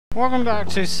Welcome back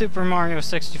to Super Mario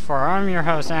 64. I'm your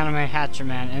host, Anime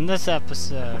Hatcherman. In this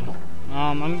episode,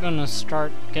 I'm gonna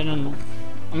start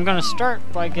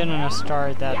by getting a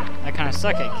star that I kind of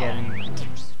suck at getting,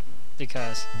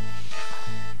 because,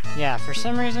 yeah, for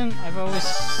some reason I've always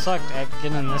sucked at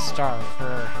getting this star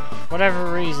for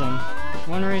whatever reason,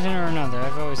 one reason or another.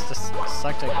 I've always just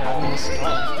sucked at grabbing this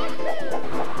star.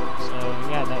 So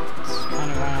yeah, that's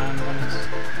kind of why I'm gonna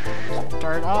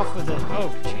start off with it.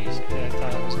 Oh, jeez, I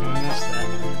thought I was going to miss that.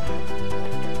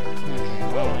 Okay,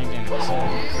 well, I didn't. So,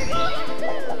 yeah,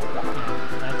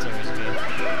 that's always good.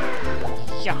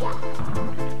 Yeah.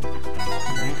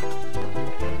 Alright.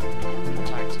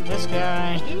 Talk to this guy.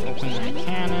 Open that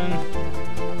cannon.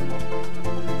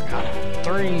 Got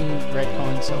 3 red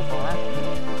coins so far.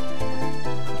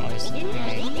 At least, I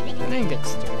think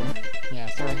it's 3. Yeah,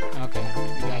 3. Okay,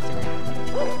 we got 3.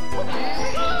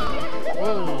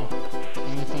 Whoa!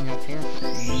 Anything up here?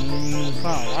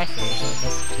 Well, life is, I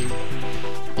guess if you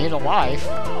need a life,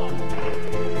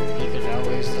 you could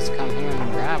always just come here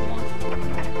and grab one.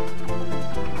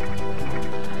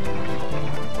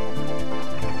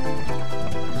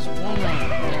 There's one right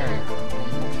there.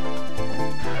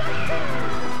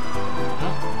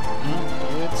 Oh,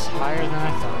 it's higher than I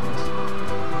thought it was.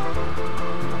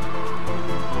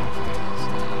 Okay, so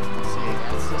let's see,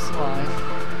 that's this life.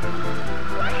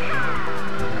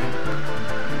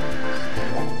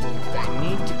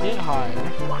 Get higher,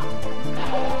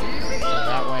 so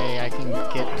that way I can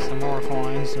get some more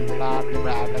coins and blah blah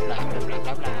blah blah blah blah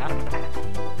blah blah. Okay.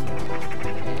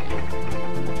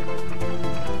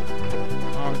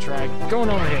 I'll try going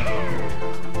over here.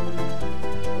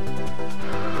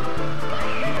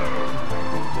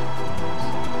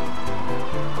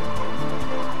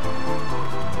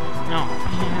 No,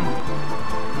 man,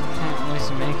 can't at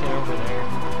least make it over there.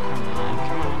 Come on,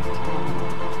 come on, come on,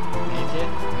 make it,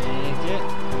 make it.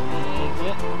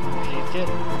 Make it.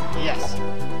 Yes.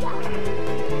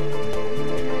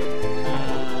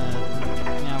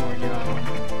 Now where do I want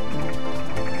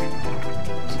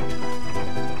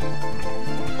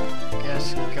to guess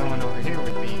going over here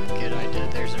would be a good idea.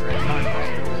 There's a red one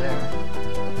right over there.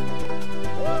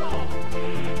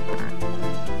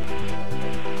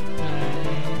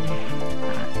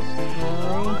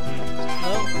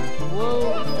 Whoa.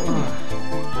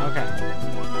 Okay.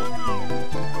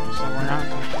 So we're not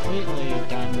completely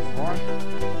done for.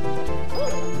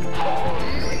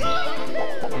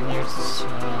 And there's a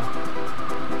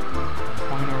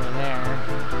point over there.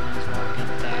 Might as well get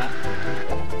that.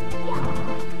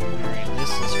 Alright,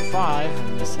 this is 5,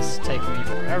 and this is taking me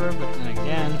forever, but then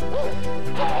again,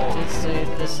 I did say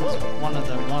this is one of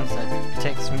the ones that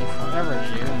takes me forever to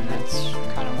do, and that's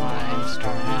kind of why I'm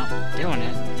starting out doing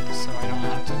it, so I don't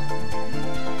have to.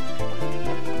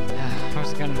 I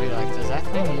was gonna be like, does that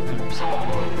thing even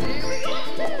respond?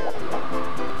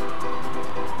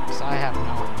 So I have no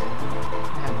idea.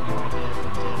 I have no idea if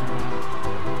it did or not.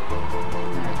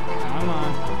 Alright, come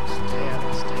on. Stay up,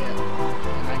 stay up.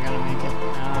 Am I gonna make it?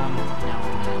 No, I'm not.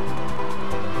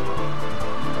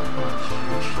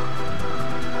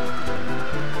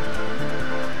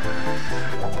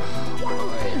 Oh,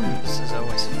 boy, this is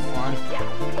always fun.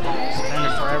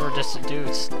 Spending forever just to do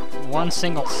one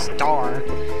single star.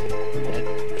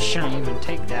 It shouldn't even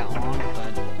take that long,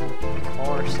 but of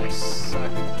course I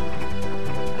suck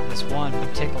at this one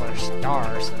particular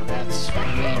star, so that's the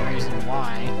main reason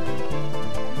why.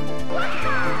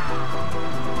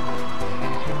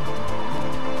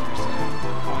 There's a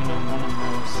point on one of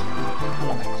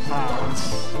the clouds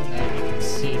that you can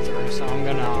see through, so I'm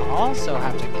gonna also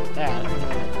have to get that.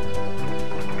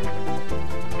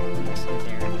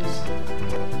 There it is.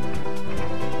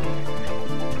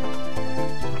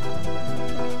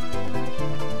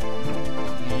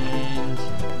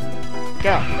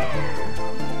 Go!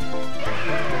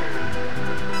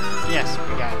 Yes,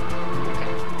 we got it.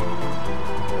 Okay.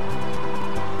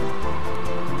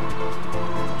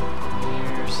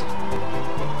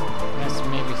 There's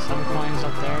maybe some coins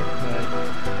up there, but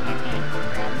I can't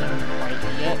grab them quite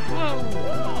yet. Whoa!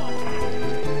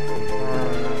 Or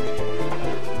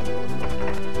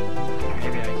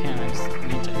maybe I can. I just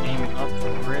need to aim up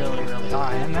really, really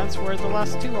high, and that's where the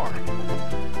last 2 are.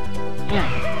 Yeah.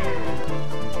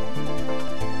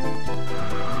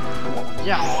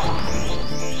 Yeah.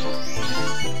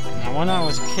 Now, when I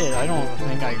was a kid, I don't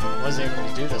think I was able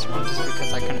to do this one just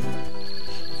because I couldn't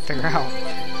figure out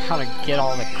how to get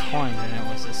all the coins, and it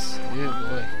was just, oh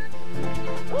boy.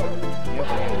 Yep.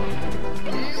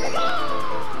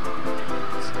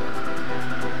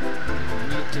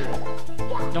 Need to.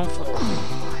 Don't. Oh,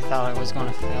 I thought I was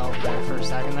gonna fail there for a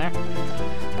second there,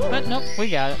 but nope. We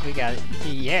got it. We got it.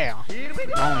 Yeah.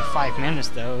 only 5 minutes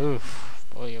though. Oof.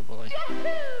 Boy, oh boy.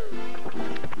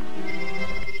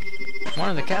 One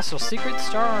of the castle's secret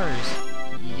stars.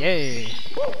 Yay.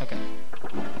 Okay.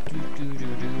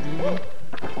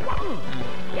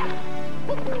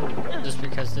 Just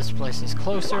because this place is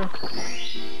closer.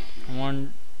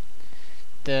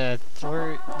 The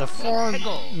 4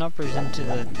 numbers into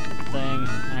the thing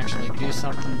actually do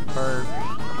something per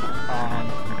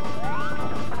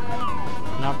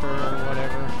number or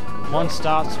whatever. One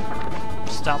stops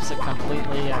it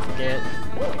completely.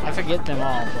 I forget them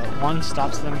all, but one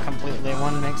stops them completely.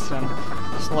 One makes them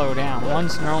slow down.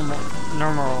 One's normal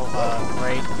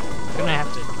rate. I'm gonna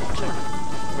have to check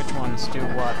which ones do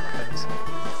what, because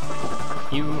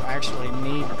you actually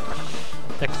need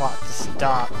the clock to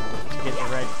stop to get the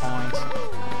red coins.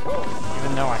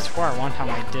 Even though I swear one time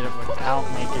I did it without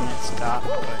making it stop,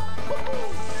 but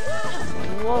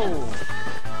whoa!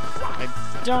 I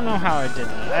don't know how I did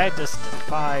that. I just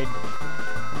defied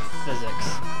physics.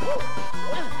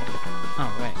 Oh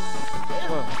wait.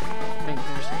 Whoa. I think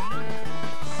there's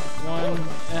one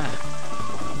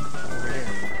over here.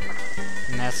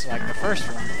 And that's like the first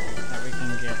one that we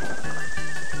can get.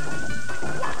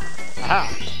 Aha!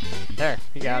 There,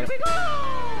 you got it.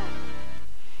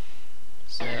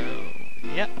 So,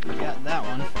 yep, we got that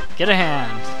one. Get a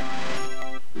hand!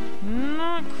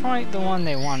 Not quite the one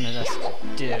they wanted us to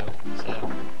do.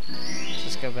 So, let's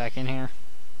just go back in here.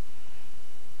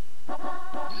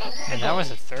 And that was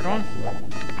the third one?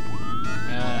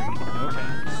 Okay.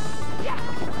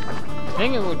 I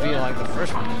think it would be like the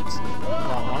first one. It's,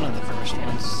 well, one of the first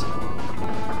ones.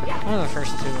 One of the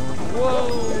first two. Whoa!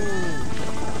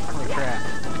 Holy crap.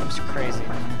 That was crazy,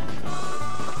 man.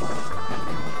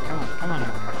 Come on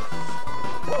over here.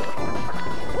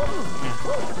 Yeah.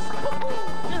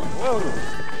 Whoa!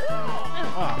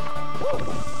 Wow.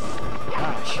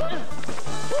 Gosh.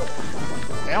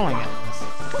 Failing at this.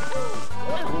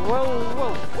 Whoa,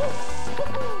 whoa!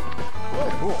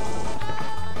 Cool.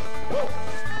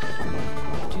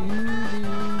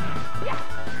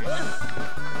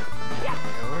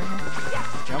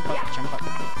 Jump up, jump up.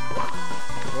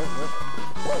 Whoop, whoop.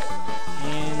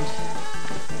 And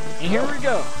here we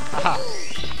go. Haha.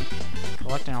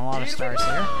 Collecting a lot of stars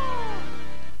here.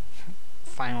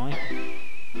 Finally.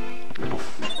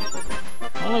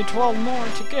 Only 12 more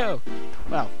to go.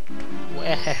 Well,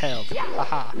 12.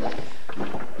 Haha.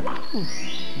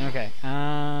 Okay.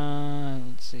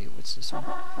 Let's see. What's this one?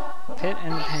 Pit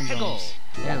and the Pendulums.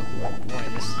 Oh boy,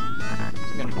 this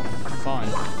is gonna be fun.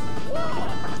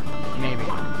 Maybe.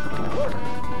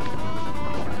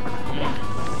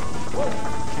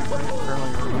 Can't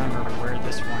really remember where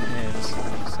this one is,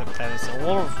 except that it's a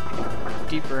little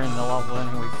deeper in the level than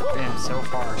we've been so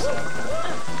far, so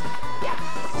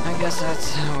I guess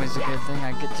that's always a good thing.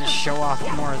 I get to show off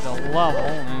more of the level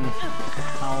and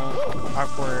how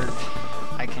awkward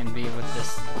I can be with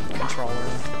this controller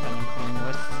that I'm playing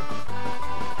with.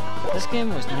 This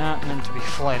game was not meant to be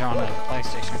played on a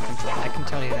PlayStation controller, I can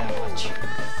tell you that much.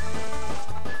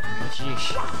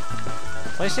 Sheesh.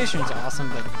 PlayStation's awesome,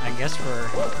 but I guess for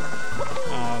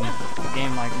a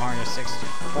game like Mario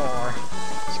 64,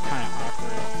 it's kind of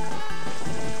awkward.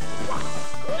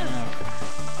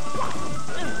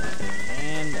 Okay.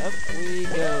 And up we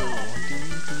go.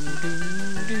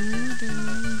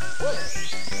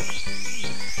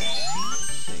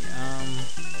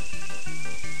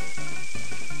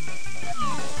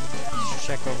 Let's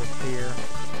check over here.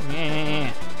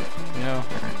 Yeah. No.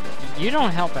 You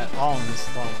don't help at all in this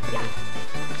level, dude.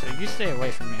 So you stay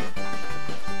away from me.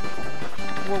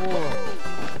 Whoa, whoa, whoa.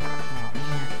 Oh,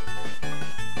 man.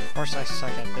 Of course I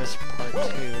suck at this part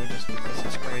too, just because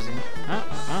it's crazy. Oh,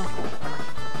 oh.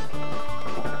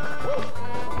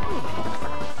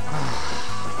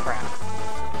 Crap.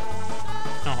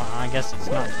 Oh, well, I guess it's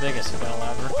not the biggest fail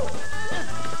ever.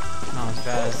 Not as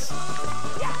bad as...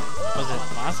 Was it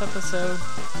last episode?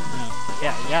 No.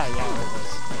 Yeah, it was.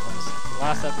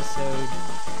 Last episode,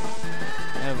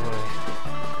 oh boy,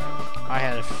 I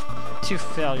had 2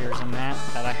 failures in that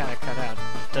I had to cut out.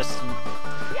 Just,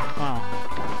 well,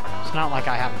 it's not like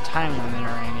I have a time limit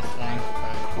or anything,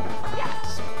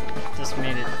 but this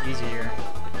made it easier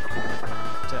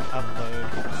to upload.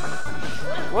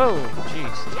 Whoa,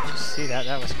 jeez, did you see that?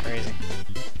 That was crazy.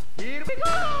 Here we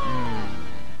go.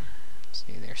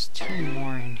 See, there's 2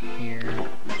 more in here,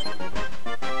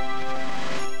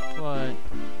 but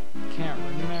can't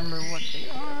remember what they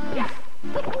are.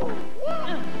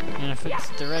 And if it's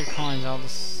the red coins, I'll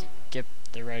just skip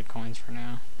the red coins for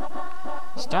now.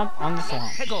 Stomp on the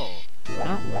swamp. Oh,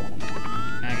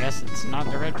 I guess it's not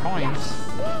the red coins.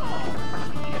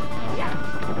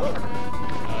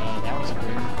 That was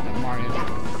weird. Mario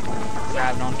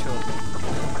grabbed onto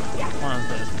one of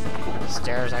the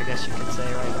stairs, I guess you could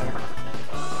say, right there.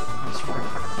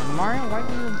 And Mario,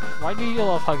 why do you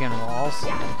love hugging walls?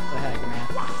 What the heck, man?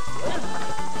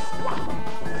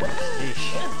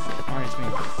 Sheesh. Mario's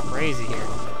being crazy here.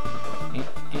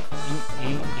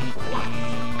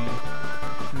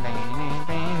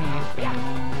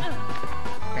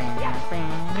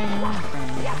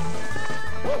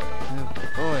 Oh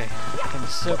boy, I'm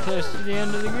so close to the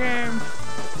end of the game.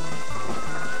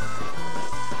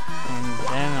 And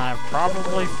then I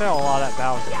probably fail a lot at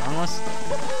Bowser, unless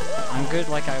I'm good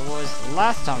like I was the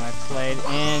last time I played,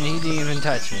 and he didn't even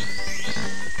touch me.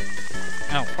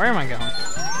 Oh, where am I going?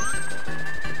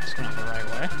 Just going the right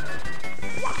way.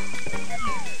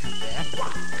 Okay.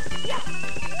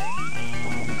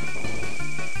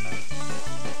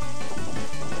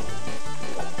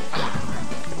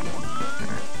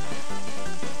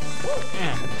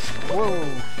 Yeah. Whoa!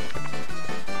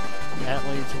 That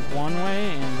leads one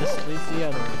way, and this leads the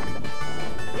other way.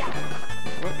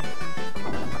 Whoop.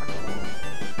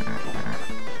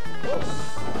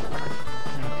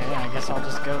 Okay, I guess I'll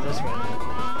just go this way then.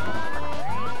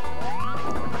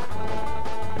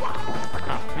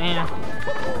 Oh, man.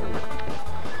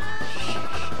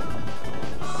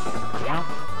 Well.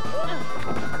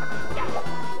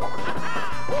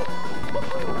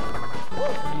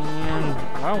 And,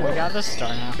 well, we got this star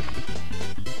now.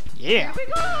 Yeah!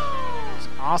 It's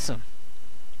awesome.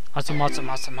 Awesome, awesome,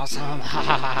 awesome, awesome. Ha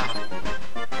ha ha.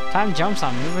 Time jumps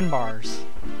on moving bars.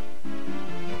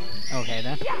 Okay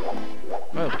then.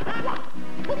 Whoa.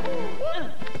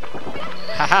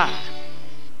 Haha.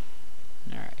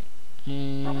 Alright.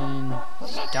 And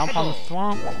dump on the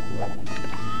thwomp.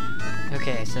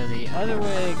 Okay, so the other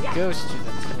way goes to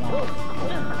the thwomp.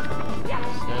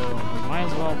 So we might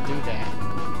as well do that.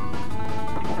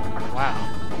 Wow.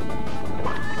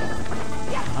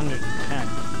 110.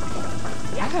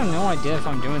 I have no idea if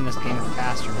I'm doing this game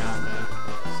fast or not, though.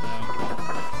 So,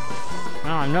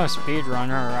 well, I'm no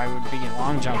speedrunner, or I would be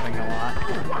long jumping a lot.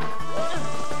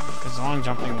 Because long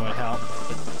jumping would help.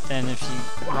 But then if you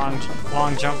long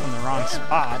jump in the wrong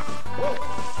spot,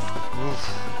 oof,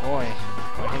 boy,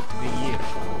 I would hate to be you.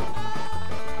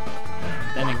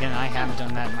 Then again, I have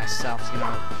done that myself, you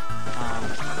know.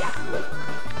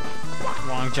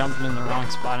 Long jumping in the wrong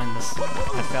spot and I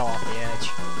fell off the edge.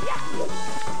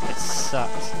 It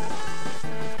sucks.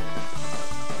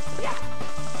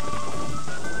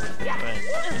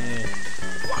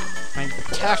 But my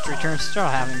tax returns still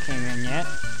haven't came in yet.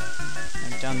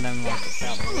 I've done them like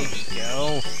about a week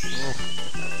ago. Oof.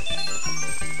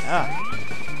 Ah.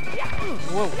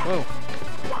 Whoa, whoa.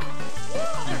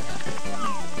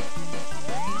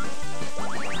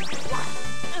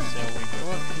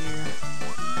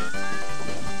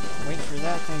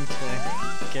 That thing to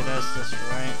get us this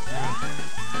right.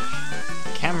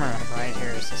 Camera right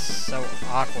here is just so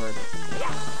awkward.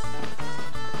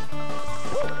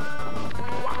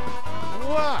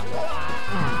 Whoa!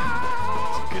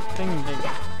 It's a good thing they.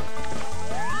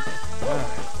 Oh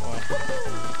boy!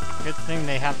 Good thing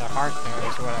they have the heart there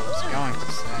is what I was going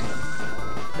to say.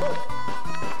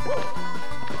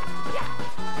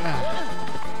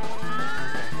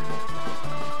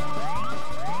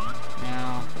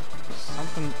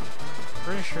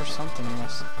 Pretty sure something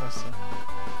was supposed to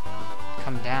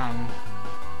come down,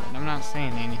 but I'm not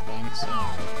saying anything, so.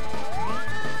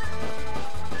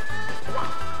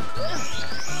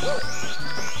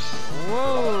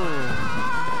 Whoa!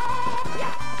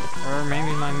 Or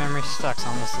maybe my memory stuck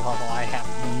on this level, I have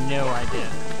no idea.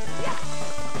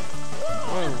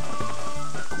 Whoa!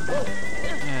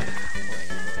 Yeah.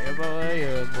 Oh boy,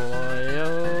 oh boy,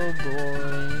 oh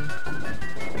boy.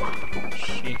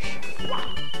 Sheesh.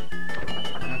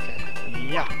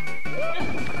 Yeah.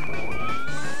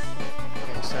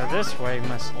 Okay, so this way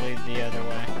must lead the other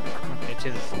way. Okay, to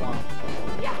the swamp.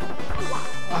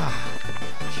 Ah.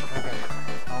 Okay.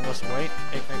 I'll just wait.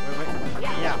 Wait.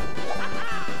 Yeah.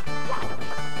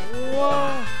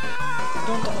 Whoa!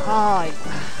 Don't die!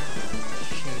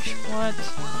 Sheesh, what?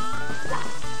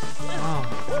 Oh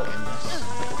my goodness.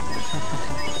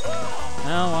 Oh,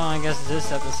 well, I guess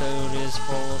this episode is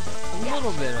full of a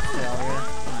little bit of failure.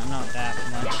 Not that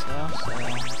much though, so I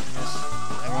guess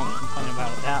I won't complain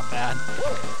about it that bad.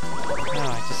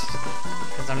 No,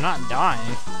 because I'm not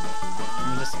dying.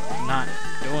 I'm just not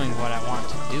doing what I want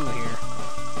to do here.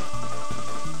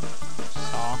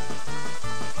 So.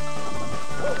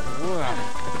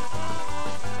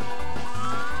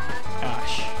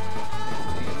 Gosh.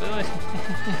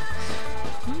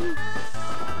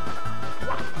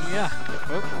 Yeah.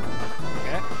 Oh.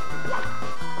 Okay.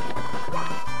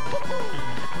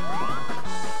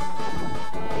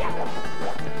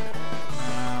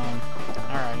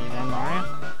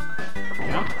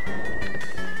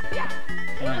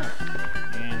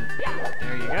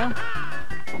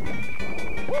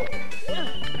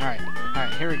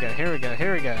 here we go,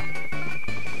 here we go.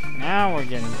 Now we're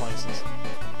getting places.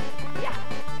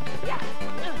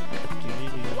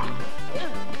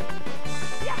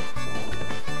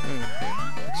 Ooh,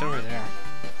 it's over there.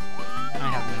 I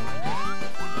have no idea.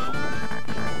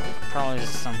 Probably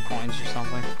just some coins or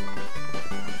something.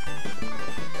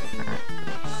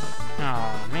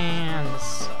 Oh man, this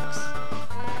sucks.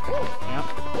 Jump,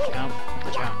 jump,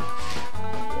 jump.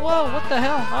 Whoa, what the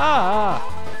hell?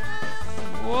 Ah!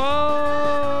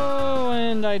 Whoa!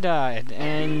 And I died.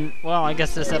 And, well, I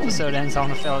guess this episode ends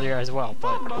on a failure as well.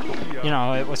 But, you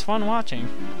know, it was fun watching.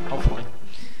 Hopefully.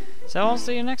 So I'll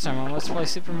see you next time on Let's Play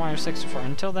Super Mario 64.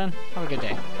 Until then, have a good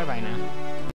day. Bye-bye now.